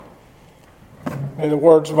May the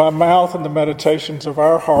words of my mouth and the meditations of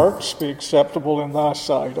our hearts be acceptable in thy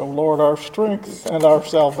sight, O Lord, our strength and our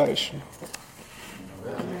salvation.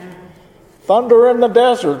 Thunder in the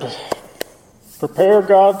desert. Prepare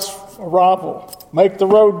God's arrival. Make the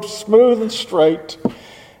road smooth and straight.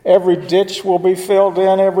 Every ditch will be filled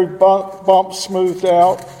in, every bump smoothed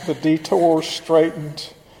out, the detours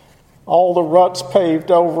straightened, all the ruts paved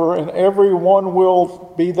over, and everyone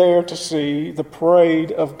will be there to see the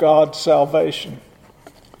parade of God's salvation.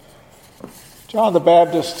 John the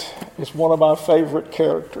Baptist is one of my favorite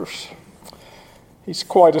characters. He's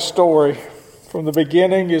quite a story. From the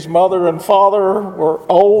beginning, his mother and father were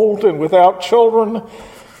old and without children,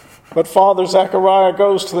 but Father Zechariah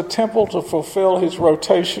goes to the temple to fulfill his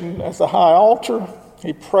rotation at the high altar.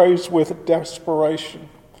 He prays with desperation,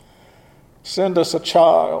 "Send us a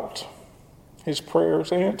child." His prayer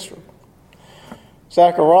is answered.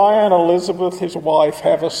 Zechariah and Elizabeth, his wife,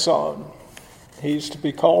 have a son. He's to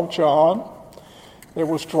be called John. There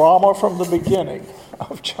was drama from the beginning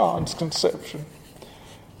of John's conception.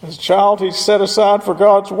 As a child, he's set aside for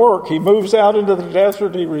God's work. He moves out into the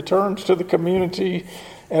desert. He returns to the community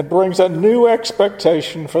and brings a new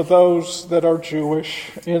expectation for those that are Jewish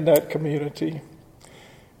in that community.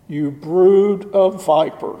 You brood of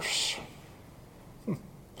vipers.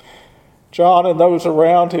 John and those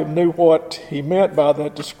around him knew what he meant by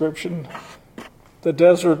that description. The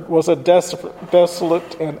desert was a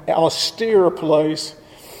desolate and austere place.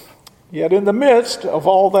 Yet in the midst of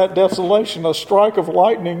all that desolation, a strike of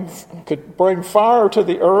lightning could bring fire to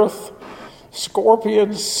the earth.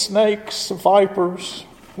 Scorpions, snakes, vipers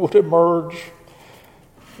would emerge.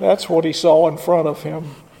 That's what he saw in front of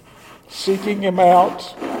him. Seeking him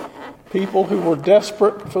out, people who were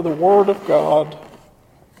desperate for the word of God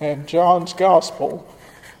and John's gospel.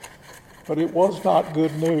 But it was not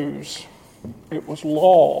good news. It was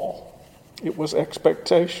law. It was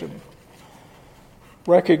expectation.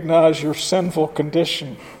 Recognize your sinful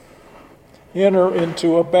condition. Enter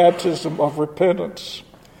into a baptism of repentance.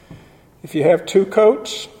 If you have 2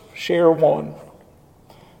 coats, share one.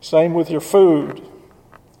 Same with your food.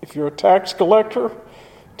 If you're a tax collector,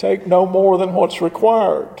 take no more than what's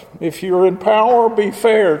required. If you're in power, be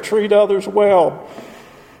fair. Treat others well.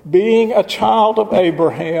 Being a child of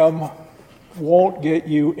Abraham won't get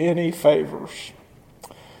you any favors.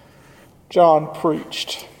 John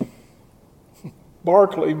preached.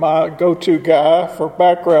 Barclay, my go-to guy for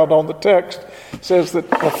background on the text, says that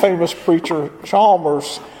the famous preacher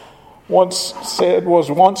Chalmers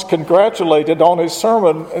was once congratulated on his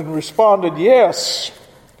sermon and responded, "Yes,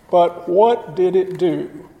 but what did it do?"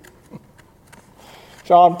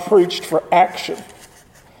 John preached for action,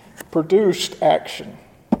 produced action.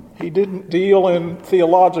 He didn't deal in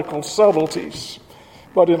theological subtleties,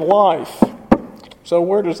 but in life. So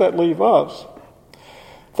where does that leave us?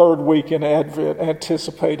 3rd week in Advent,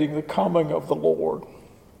 anticipating the coming of the Lord.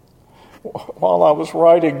 While I was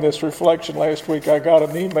writing this reflection last week, I got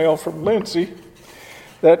an email from Lindsay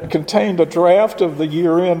that contained a draft of the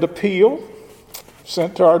year-end appeal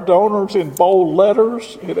sent to our donors in bold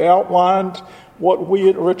letters. It outlined what we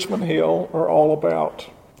at Richmond Hill are all about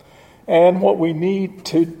and what we need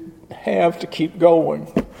to have to keep going.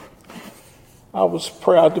 I was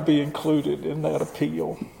proud to be included in that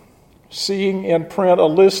appeal. Seeing in print a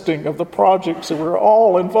listing of the projects that we're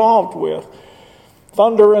all involved with.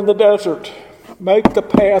 Thunder in the desert, make the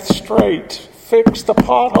path straight, fix the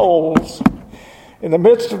potholes. In the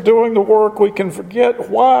midst of doing the work, we can forget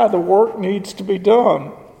why the work needs to be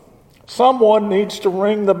done. Someone needs to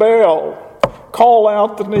ring the bell, call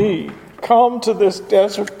out the need, come to this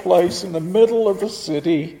desert place in the middle of the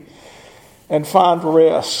city and find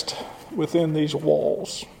rest within these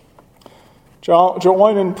walls.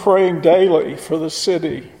 Join in praying daily for the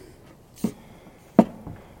city.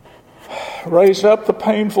 Raise up the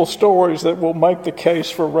painful stories that will make the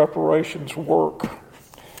case for reparations work.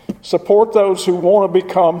 Support those who want to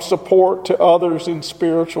become support to others in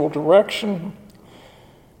spiritual direction.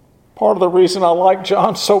 Part of the reason I like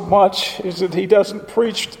John so much is that he doesn't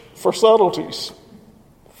preach for subtleties.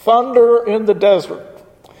 Thunder in the desert.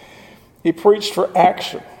 He preached for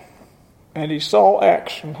action, and he saw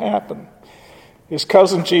action happen. His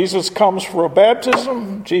cousin Jesus comes for a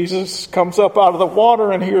baptism. Jesus comes up out of the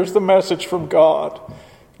water and hears the message from God.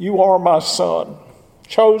 You are my son,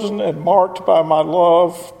 chosen and marked by my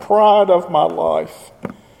love, pride of my life.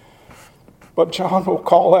 But John will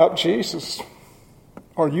call out Jesus.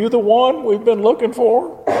 Are you the one we've been looking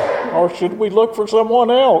for? Or should we look for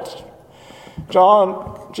someone else?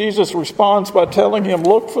 Jesus responds by telling him,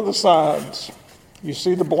 look for the signs. You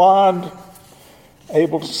see the blind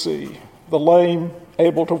able to see, the lame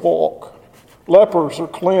able to walk, Lepers are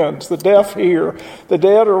cleansed. The deaf hear. The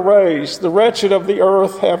dead are raised. The wretched of the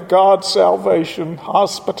earth have God's salvation,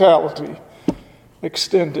 hospitality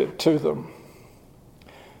extended to them.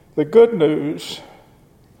 The good news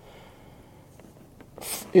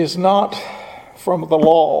is not from the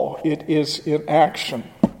law. It is in action.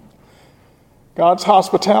 God's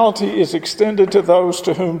hospitality is extended to those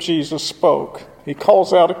to whom Jesus spoke. He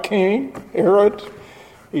calls out a king, Herod.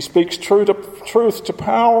 He speaks truth to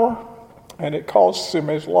power, and it costs him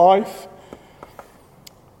his life.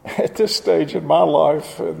 At this stage in my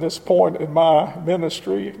life, at this point in my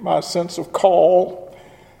ministry, my sense of call,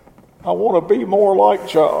 I want to be more like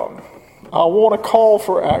John. I want to call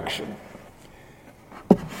for action.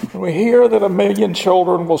 We hear that 1 million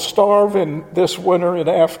children will starve in this winter in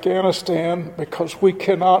Afghanistan because we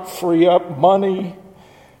cannot free up money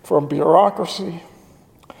from bureaucracy.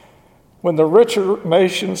 When the richer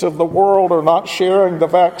nations of the world are not sharing the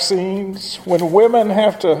vaccines, when women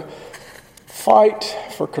have to fight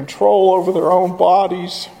for control over their own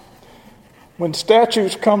bodies, when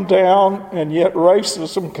statues come down and yet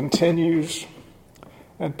racism continues,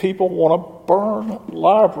 and people want to burn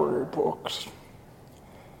library books,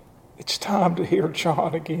 it's time to hear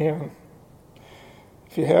John again.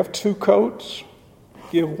 If you have 2 coats,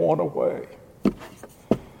 give one away.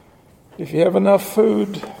 If you have enough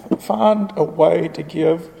food, find a way to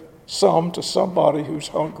give some to somebody who's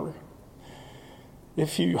hungry.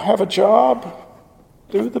 If you have a job,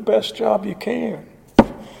 do the best job you can.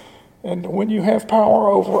 And when you have power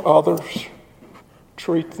over others,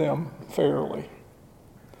 treat them fairly.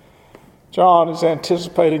 John is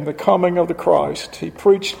anticipating the coming of the Christ. He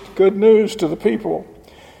preached good news to the people.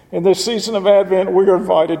 In this season of Advent, we are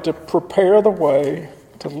invited to prepare the way,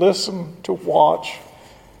 to listen, to watch,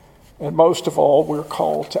 and most of all, we're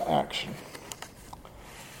called to action.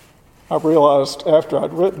 I realized after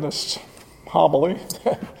I'd written this homily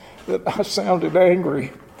that I sounded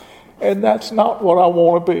angry, and that's not what I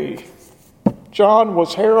want to be. John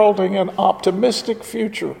was heralding an optimistic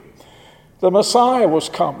future. The Messiah was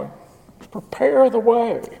coming. Prepare the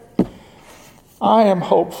way. I am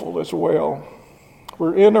hopeful as well.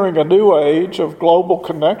 We're entering a new age of global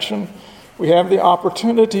connection. We have the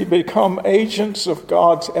opportunity to become agents of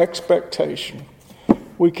God's expectation.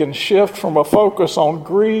 We can shift from a focus on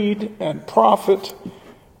greed and profit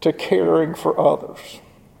to caring for others.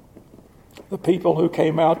 The people who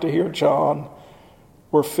came out to hear John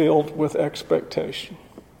were filled with expectation.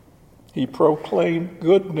 He proclaimed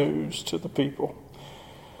good news to the people.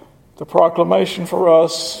 The proclamation for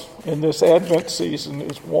us in this Advent season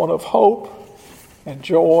is one of hope and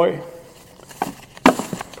joy.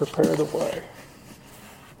 Prepare the way.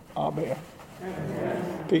 Amen.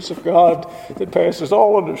 Amen. Peace of God that passes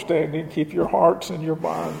all understanding, keep your hearts and your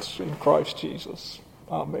minds in Christ Jesus.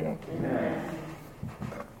 Amen. Amen.